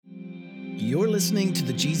You're listening to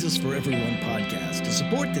the Jesus for Everyone podcast. To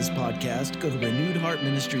support this podcast, go to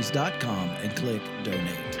renewedheartministries.com and click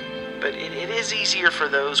donate. But it is easier for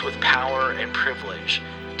those with power and privilege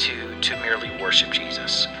to merely worship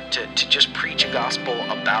Jesus, to just preach a gospel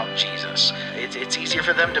about Jesus. It's easier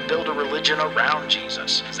for them to build a religion around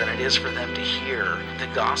Jesus than it is for them to hear the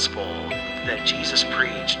gospel that Jesus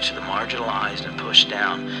preached to the marginalized and pushed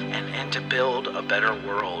down, and to build a better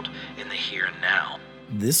world in the here and now.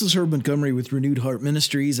 This is Herb Montgomery with Renewed Heart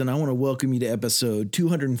Ministries, and I want to welcome you to episode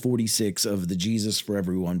 246 of the Jesus for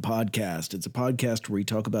Everyone podcast. It's a podcast where we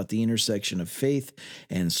talk about the intersection of faith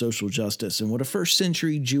and social justice and what a first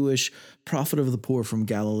century Jewish prophet of the poor from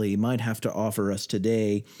Galilee might have to offer us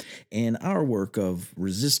today in our work of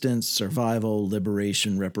resistance, survival,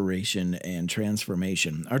 liberation, reparation, and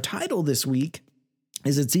transformation. Our title this week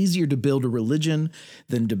is It's Easier to Build a Religion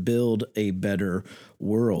Than to Build a Better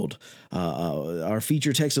World. Our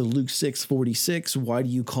feature text is Luke 6:46. Why do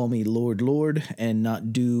you call me Lord, Lord, and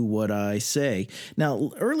not do what I say? Now,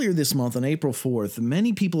 earlier this month, on April 4th,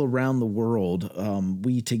 many people around the world,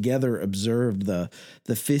 we together observed the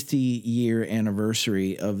 50-year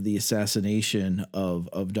anniversary of the assassination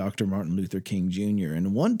of Dr. Martin Luther King Jr.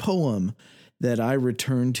 And one poem that I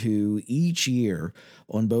return to each year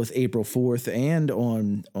on both April 4th and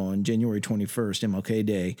on January 21st, MLK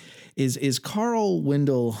Day, is Carl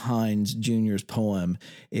Wendell Hines Jr.'s poem.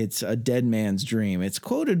 It's A Dead Man's Dream. It's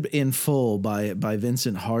quoted in full by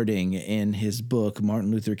Vincent Harding in his book,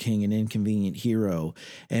 Martin Luther King, An Inconvenient Hero.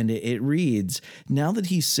 And it reads, "Now that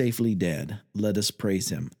he's safely dead, let us praise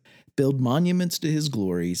him. Build monuments to his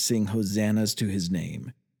glory, sing hosannas to his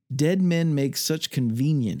name. Dead men make such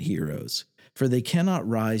convenient heroes, for they cannot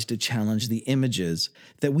rise to challenge the images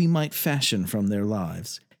that we might fashion from their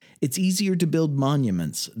lives. It's easier to build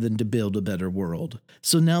monuments than to build a better world.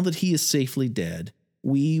 So now that he is safely dead,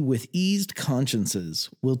 we, with eased consciences,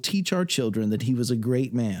 will teach our children that he was a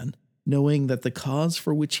great man, knowing that the cause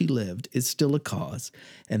for which he lived is still a cause,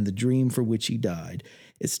 and the dream for which he died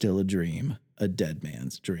is still a dream. A dead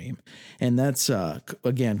man's dream." And that's,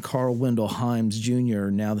 again, Carl Wendell Hines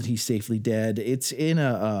Jr., Now That He's Safely Dead. It's in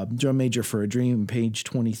a Drum Major for a Dream, page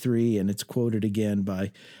 23, and it's quoted again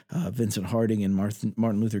by Vincent Harding and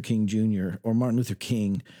Martin Luther King Jr., or Martin Luther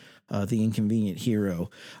King, the Inconvenient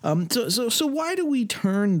Hero. So why do we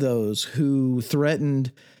turn those who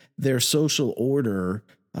threatened their social order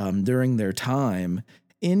during their time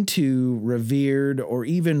into revered or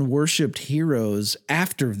even worshipped heroes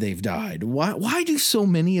after they've died? Why do so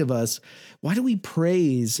many of us, why do we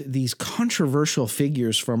praise these controversial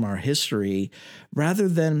figures from our history rather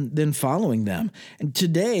than following them? And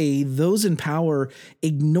today, those in power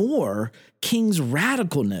ignore King's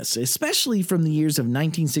radicalness, especially from the years of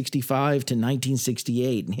 1965 to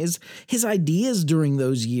 1968. And his ideas during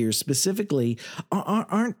those years specifically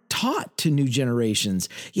aren't taught to new generations,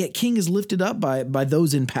 yet King is lifted up by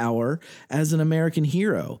those in power as an American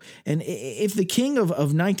hero. And if the King of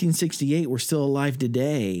 1968 were still alive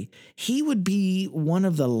today, he would be one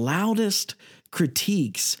of the loudest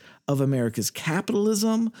critiques of America's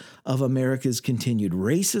capitalism, of America's continued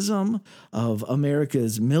racism, of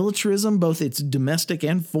America's militarism, both its domestic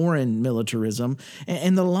and foreign militarism.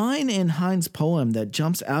 And the line in Hines' poem that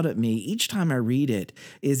jumps out at me each time I read it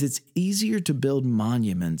is, "It's easier to build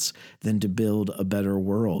monuments than to build a better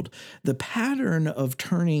world." The pattern of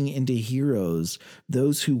turning into heroes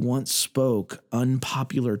those who once spoke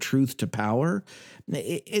unpopular truth to power,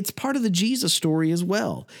 it's part of the Jesus story as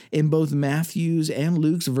well. In both Matthew's and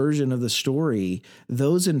Luke's version of the story,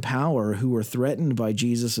 those in power who were threatened by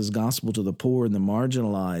Jesus' gospel to the poor and the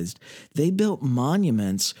marginalized, they built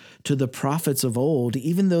monuments to the prophets of old,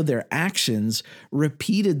 even though their actions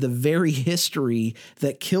repeated the very history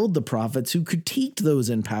that killed the prophets who critiqued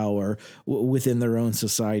those in power within their own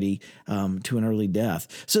society to an early death.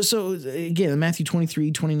 So again, Matthew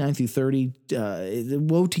 23, 29 through 30,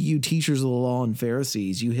 "Woe to you, teachers of the law and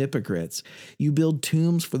Pharisees, you hypocrites! You build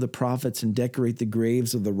tombs for the prophets and decorate the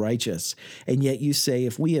graves of the righteous. And yet you say,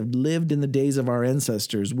 if we had lived in the days of our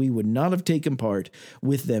ancestors, we would not have taken part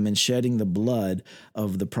with them in shedding the blood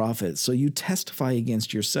of the prophets. So you testify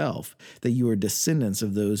against yourself that you are descendants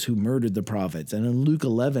of those who murdered the prophets." And in Luke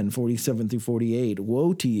 11, 47 through 48,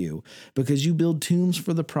 "Woe to you, because you build tombs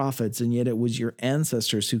for the prophets, and yet it was your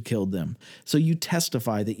ancestors who killed them. So you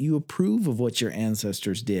testify that you approve of what your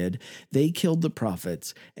ancestors did. They killed the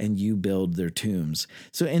prophets, and you build their tombs."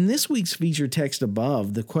 So in this week's feature text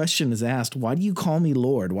above, the question is asked, why do you call me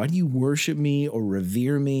Lord? Why do you worship me or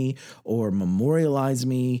revere me or memorialize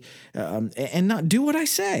me and not do what I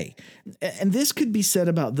say? And this could be said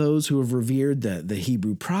about those who have revered the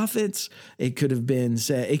Hebrew prophets. It could have been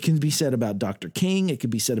said, it can be said about Dr. King. It could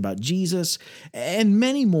be said about Jesus and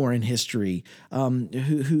many more in history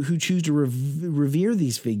who choose to revere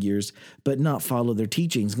these figures but not follow their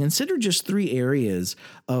teachings. Consider just three areas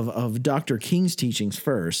of Dr. King's teachings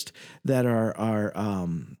first that are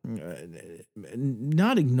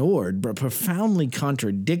not ignored but profoundly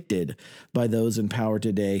contradicted by those in power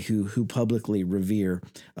today who publicly revere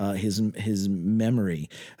his memory.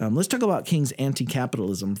 Let's talk about King's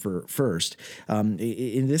anti-capitalism first.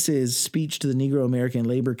 This is Speech to the Negro American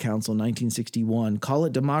Labor Council, 1961. Call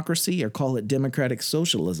it democracy or call it democratic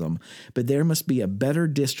socialism, but there must be a better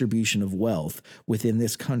distribution of wealth within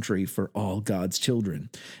this country for all God's children.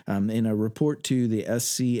 In a report to the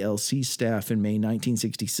SCLC staff in May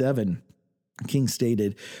 1967, King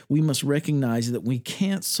stated, "We must recognize that we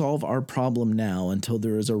can't solve our problem now until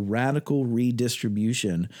there is a radical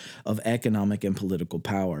redistribution of economic and political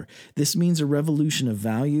power. This means a revolution of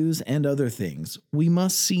values and other things. We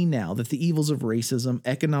must see now that the evils of racism,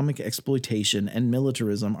 economic exploitation, and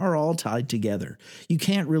militarism are all tied together. You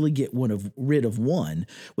can't really get rid of one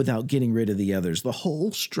without getting rid of the others. The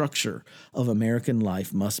whole structure of American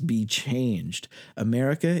life must be changed.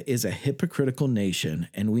 America is a hypocritical nation,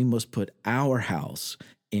 and we must put our house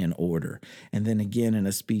in order." And then again in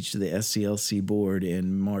a speech to the SCLC board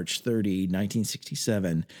in March 30,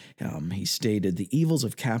 1967, he stated, "The evils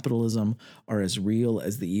of capitalism are as real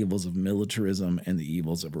as the evils of militarism and the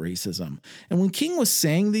evils of racism." And when King was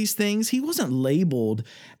saying these things, he wasn't labeled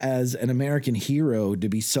as an American hero to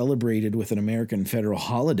be celebrated with an American federal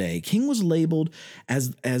holiday. King was labeled as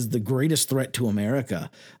the greatest threat to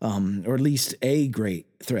America, or at least a great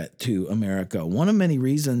threat to America. One of many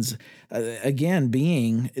reasons, again,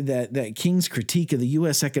 being that King's critique of the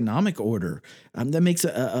U.S. economic order that makes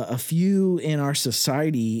a few in our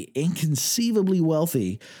society inconceivably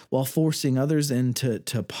wealthy while forcing others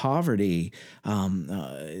into poverty.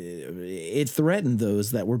 It threatened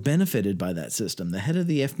those that were benefited by that system. The head of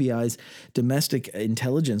the FBI's Domestic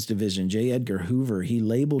Intelligence Division, J. Edgar Hoover, he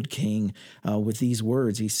labeled King with these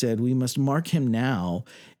words. He said, "We must mark him now,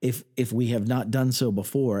 if we have not done so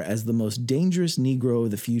before, as the most dangerous Negro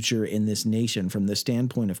of the future in this nation from the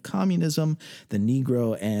standpoint of communism, the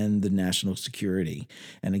Negro, and the national security."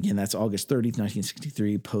 And again, that's August 30th,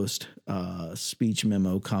 1963, post speech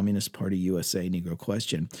memo, Communist Party USA, Negro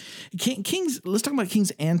question. Let's talk about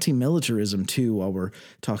King's anti-militarism too while we're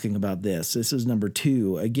talking about this. This is number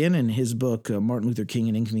 2. Again, in his book, Martin Luther King,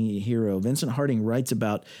 An Inconvenient Hero, Vincent Harding writes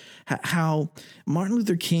about how Martin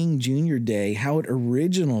Luther King Jr. Day, how it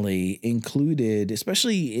originally included,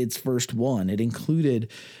 especially its first one, it included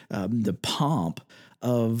the pomp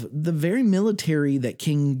of the very military that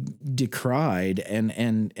King decried,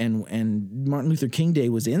 and Martin Luther King Day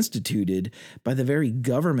was instituted by the very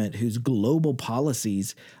government whose global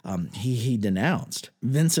policies he denounced.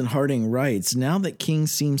 Vincent Harding writes, "Now that King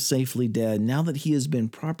seems safely dead, now that he has been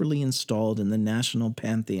properly installed in the national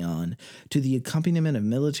pantheon, to the accompaniment of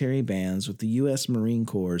military bands with the U.S. Marine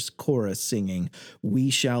Corps chorus singing 'We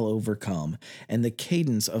Shall Overcome,' and the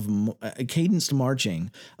cadenced marching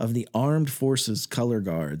of the armed forces color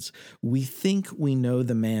guards, we think we know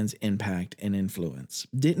the man's impact and influence.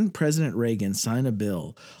 Didn't President Reagan sign a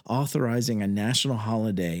bill authorizing a national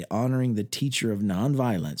holiday honoring the teacher of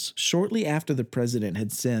nonviolence shortly after the president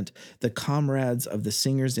had sent the comrades of the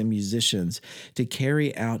singers and musicians to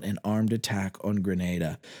carry out an armed attack on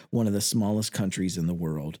Grenada, one of the smallest countries in the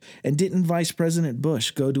world? And didn't Vice President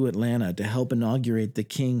Bush go to Atlanta to help inaugurate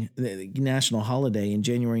the national holiday in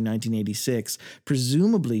January 1986,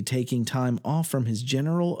 presumably taking time off from his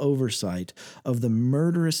general oversight of the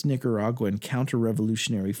murderous Nicaraguan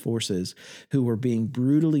counter-revolutionary forces who were being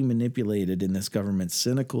brutally manipulated in this government's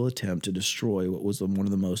cynical attempt to destroy what was one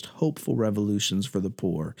of the most hopeful revolutions for the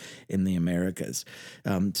poor in the Americas?"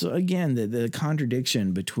 So again, the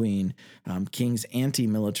contradiction between King's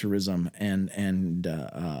anti-militarism and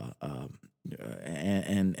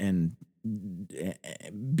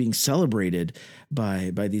being celebrated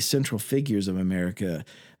by these central figures of America's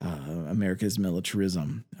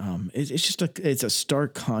militarism. It's a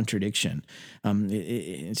stark contradiction,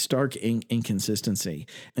 stark inconsistency.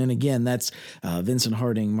 And again, that's Vincent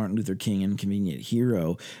Harding, Martin Luther King, Inconvenient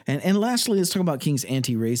Hero. And lastly, let's talk about King's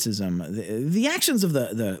anti-racism. The actions of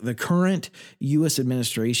the current U.S.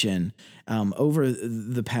 administration over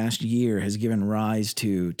the past year has given rise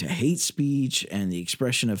to hate speech and the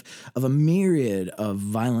expression of a myriad of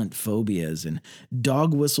violent phobias. And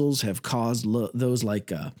dog whistles have caused those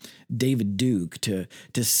like David Duke to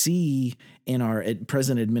see in our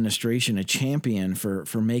present administration a champion for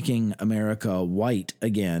making America white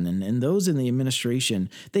again. And those in the administration,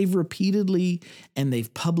 they've repeatedly and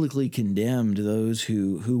they've publicly condemned those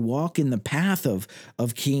who walk in the path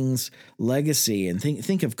of King's legacy. And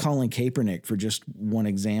think of Colin Kaepernick for just one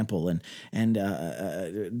example. And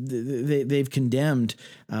they've condemned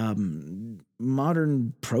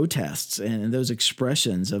modern protests and those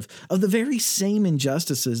expressions of the very same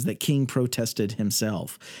injustices that King protested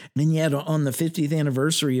himself. And yet on the 50th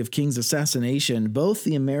anniversary of King's assassination, both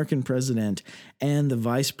the American president and the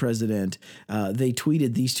vice president, they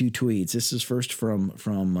tweeted these two tweets. This is first from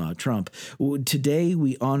Trump. Today,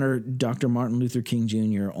 we honor Dr. Martin Luther King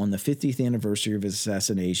Jr. on the 50th anniversary of his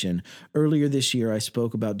assassination. Earlier this year, I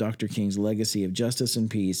spoke about Dr. King's legacy of justice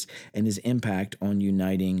and peace and his impact on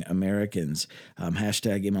uniting Americans.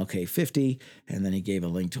 Hashtag MLK50, and then he gave a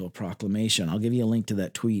link to a proclamation. I'll give you a link to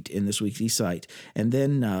that tweet in this week's eSite. And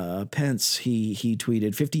then Pence, he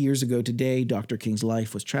tweeted, 50 years ago today, Dr. King's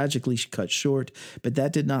life was tragically cut short, but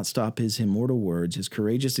that did not stop his immortal words, his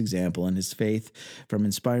courageous example, and his faith from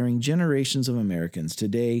inspiring generations of Americans.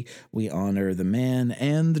 Today, we honor the man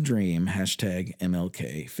and the dream, hashtag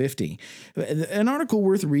MLK50. An article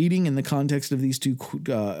worth reading in the context of these two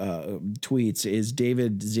tweets is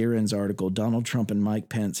David Zirin's article, Donald Trump and Mike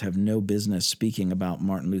Pence have no business speaking about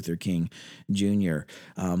Martin Luther King Jr.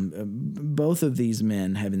 Both of these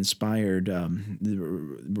men have inspired the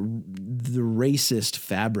racist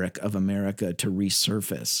fabric of America to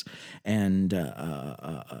resurface, and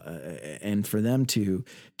for them to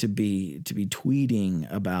be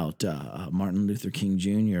tweeting about Martin Luther King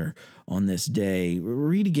Jr. on this day.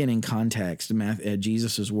 Read again in context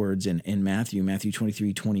Jesus' words in Matthew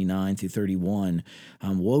 23:29 through 31.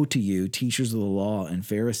 Woe to you, teachers of the law and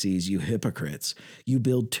Pharisees, you hypocrites! You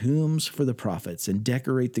build tombs for the prophets and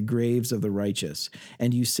decorate the graves of the righteous.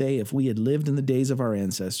 And you say, if we had lived in the days of our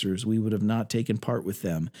ancestors, we would have not taken part with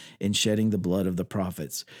them in shedding the blood of the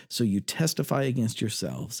prophets. So you testify against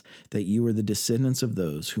yourselves that you are the descendants of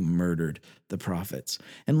those who murdered the prophets.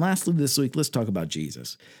 And lastly, this week, let's talk about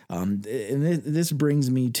Jesus. And this brings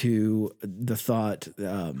me to the thought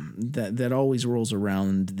that always rolls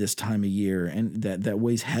around this time of year and that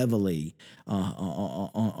weighs heavily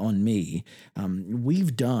on me.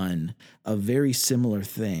 We've done a very similar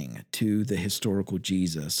thing to the historical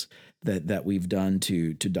Jesus that we've done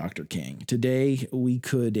to Dr. King. Today, we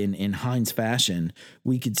could, in Heinz fashion,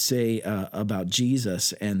 we could say about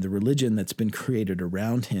Jesus and the religion that's been created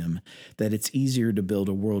around him that it's easier to build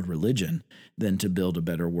a world religion than to build a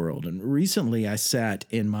better world. And recently, I sat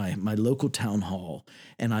in my local town hall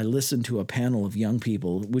and I listened to a panel of young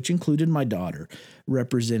people, which included my daughter,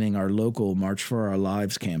 representing our local March for Our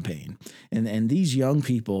Lives campaign. And these young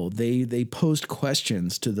people, they posed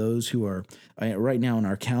questions to those who are right now in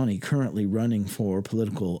our county currently running for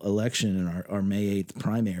political election in our May 8th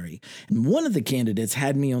primary. And one of the candidates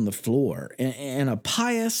had me on the floor in a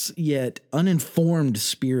pious yet uninformed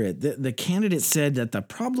spirit. The candidate said that the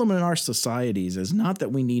problem in our societies is not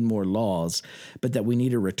that we need more laws, but that we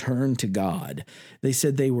need a return to God. They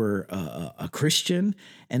said they were a Christian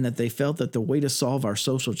and that they felt that the way to solve our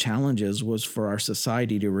social challenges was for our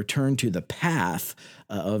society to return to the path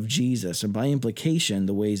of Jesus, and by implication,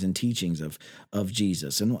 the ways and teachings of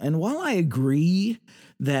Jesus. And while I agree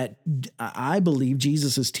that I believe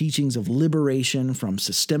Jesus' teachings of liberation from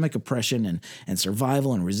systemic oppression and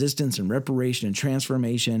survival and resistance and reparation and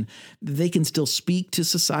transformation, they can still speak to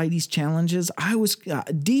society's challenges, I was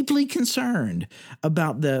deeply concerned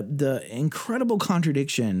about the incredible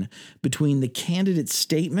contradiction between the candidate's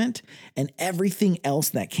statement and everything else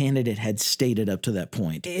that candidate had stated up to that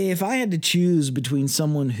point. If I had to choose between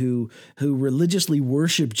someone who religiously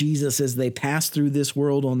worshiped Jesus as they passed through this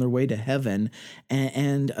world on their way to heaven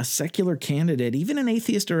and a secular candidate, even an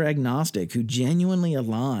atheist or agnostic, who genuinely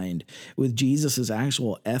aligned with Jesus's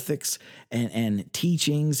actual ethics and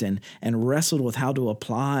teachings and wrestled with how to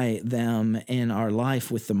apply them in our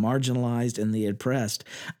life with the marginalized and the oppressed,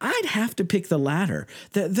 I'd have to pick the latter.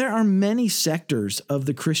 There are many sectors of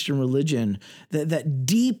the Christian religion that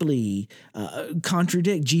deeply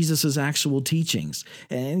contradict Jesus's actual teachings.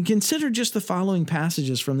 And consider just the following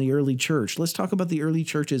passages from the early church. Let's talk about the early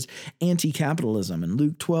church's anti-capitalism. And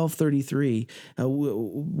Luke 12:33,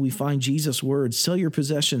 we find Jesus' words, sell your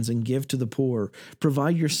possessions and give to the poor.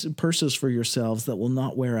 Provide your purses for yourselves that will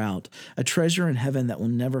not wear out, a treasure in heaven that will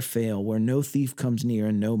never fail, where no thief comes near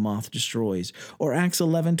and no moth destroys. Or Acts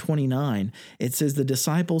 11:29, it says the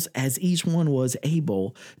disciples, as each one was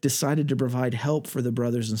able, decided to provide help for the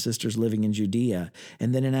brothers and sisters living in Judea.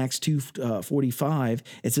 And then in Acts 2:45,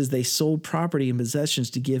 it says they sold property and possessions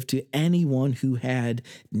to give to anyone who had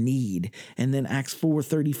need. And then Acts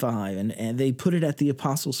 4:35, and they put it at the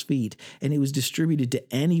apostles' feet, and it was distributed to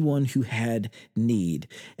anyone who had need.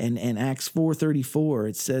 And Acts 4:34,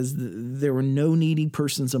 it says there were no needy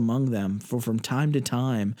persons among them, for from time to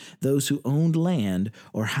time those who owned land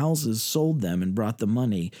or houses sold them and brought the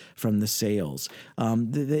money from the sales.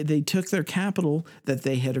 They took their capital that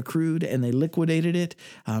they had accrued and they liquidated it.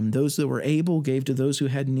 Those that were able gave to those who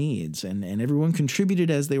had needs, and everyone contributed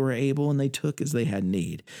as they were able, and they took as they had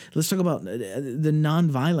need. Let's talk about the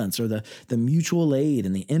nonviolence, or the mutual aid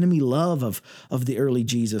and the enemy love of the early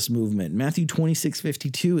Jesus movement. Matthew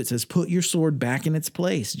 26:52, it says, put your sword back in its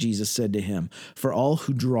place, Jesus said to him, for all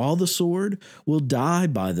who draw the sword will die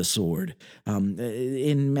by the sword.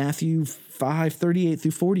 In Matthew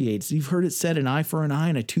 5:38-48, you've heard it said, an eye for an eye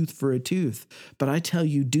and a tooth for a tooth. But I tell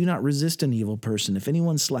you, do not resist an evil person. If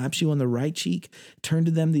anyone slaps you on the right cheek, turn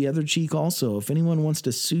to them the other cheek also. If anyone wants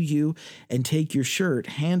to sue you and take your shirt,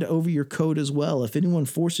 hand over your coat as well. If anyone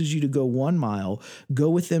forces you to go 1 mile, go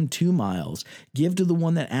with them 2 miles. Give to the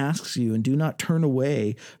one that asks you, and do not turn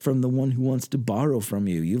away from the one who wants to borrow from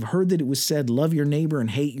you. You've heard that it was said, love your neighbor and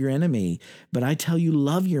hate your enemy. But I tell you,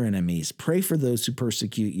 love your enemies. Pray for those who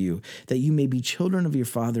persecute you, that you may be children of your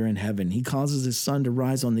Father in heaven. He causes his sun to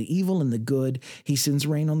rise on the evil and the good. He sends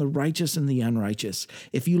rain on the righteous and the unrighteous.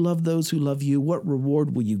 If you love those who love you, what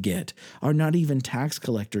reward will you get? Are not even tax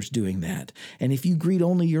collectors doing that? And if you greet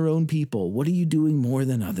only your own people, what are you doing more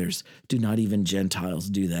than others? Do not even Gentiles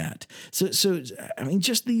do that? So I mean,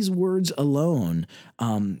 just these words alone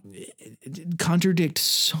contradict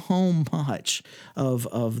so much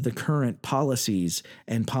of the current policies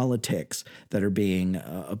and politics that are being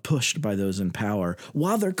pushed by those in power,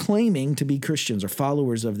 while they're claiming to be Christians or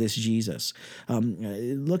followers of this Jesus.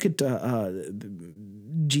 Look at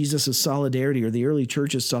Jesus' solidarity, or the early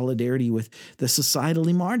church's solidarity with the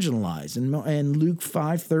societally marginalized. And Luke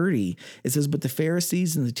 5:30, it says, but the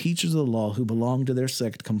Pharisees and the teachers of the law who belonged to their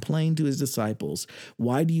sect complained to his disciples,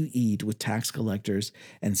 why do you eat with tax collectors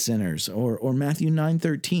and sinners? Or Matthew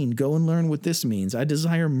 9:13, go and learn what this means. I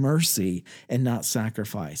desire mercy and not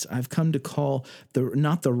sacrifice. I've come to call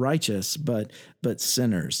not the righteous, but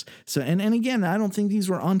sinners. So, and again, I don't think these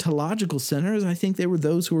were ontological sinners. I think they were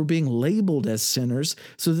those who were being labeled as sinners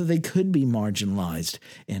so that they could be marginalized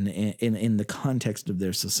in the context of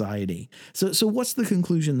their society. So what's the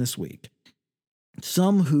conclusion this week?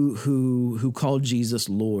 Some who called Jesus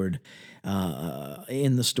Lord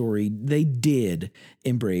in the story, they did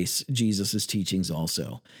embrace Jesus's teachings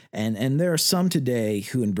also. And there are some today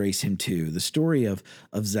who embrace him too. The story of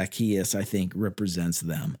Zacchaeus, I think, represents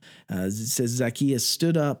them. It says, Zacchaeus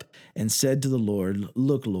stood up and said to the Lord,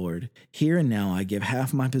 look, Lord, here and now I give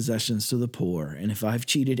half my possessions to the poor, and if I've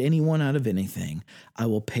cheated anyone out of anything, I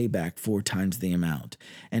will pay back 4 times the amount.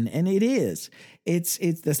 And it's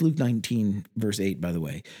that's Luke 19, verse 8, by the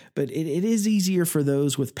way. But it is easier for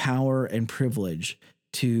those with power and privilege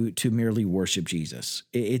to merely worship Jesus.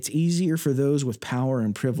 It's easier for those with power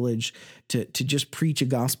and privilege to just preach a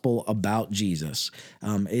gospel about Jesus.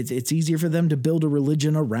 It's easier for them to build a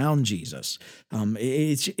religion around Jesus.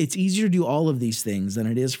 It's easier to do all of these things than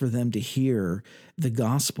it is for them to hear the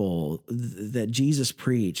gospel that Jesus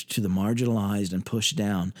preached to the marginalized and pushed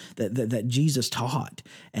down, that Jesus taught,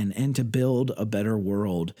 and to build a better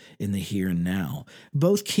world in the here and now.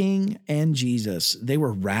 Both King and Jesus, they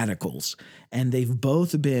were radicals, and they've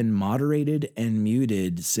both been moderated and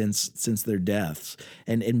muted since their deaths.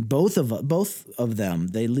 And both of them,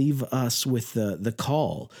 they leave us with the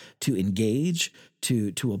call to engage,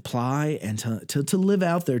 to apply, and to live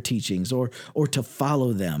out their teachings, or to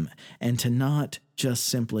follow them, and to not just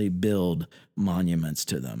simply build monuments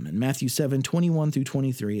to them. In Matthew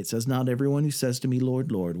 7:21-23, it says, not everyone who says to me,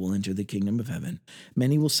 Lord, Lord, will enter the kingdom of heaven.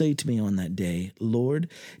 Many will say to me on that day,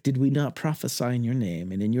 Lord, did we not prophesy in your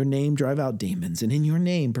name, and in your name drive out demons, and in your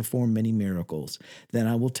name perform many miracles? Then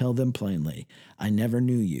I will tell them plainly, I never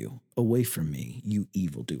knew you. Away from me, you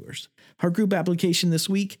evildoers. Our group application this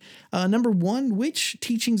week. Number 1, which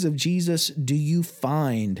teachings of Jesus do you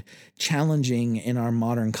find challenging in our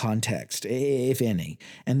modern context, if any?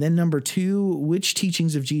 And then number 2, which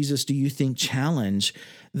teachings of Jesus do you think challenge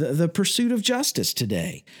the pursuit of justice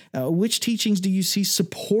today? Which teachings do you see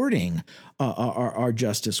supporting our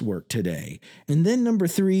justice work today? And then number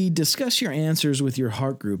 3, discuss your answers with your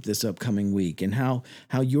heart group this upcoming week, and how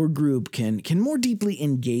your group can more deeply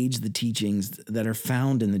engage the teachings that are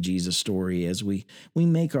found in the Jesus story as we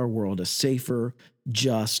make our world a safer,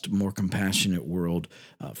 just, more compassionate world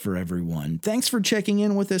for everyone. Thanks for checking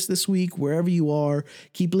in with us this week, wherever you are.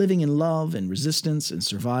 Keep living in love and resistance and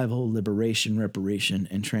survival, liberation, reparation,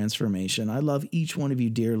 and transformation. I love each one of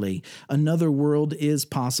you dearly. Another world is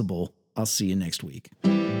possible. I'll see you next week.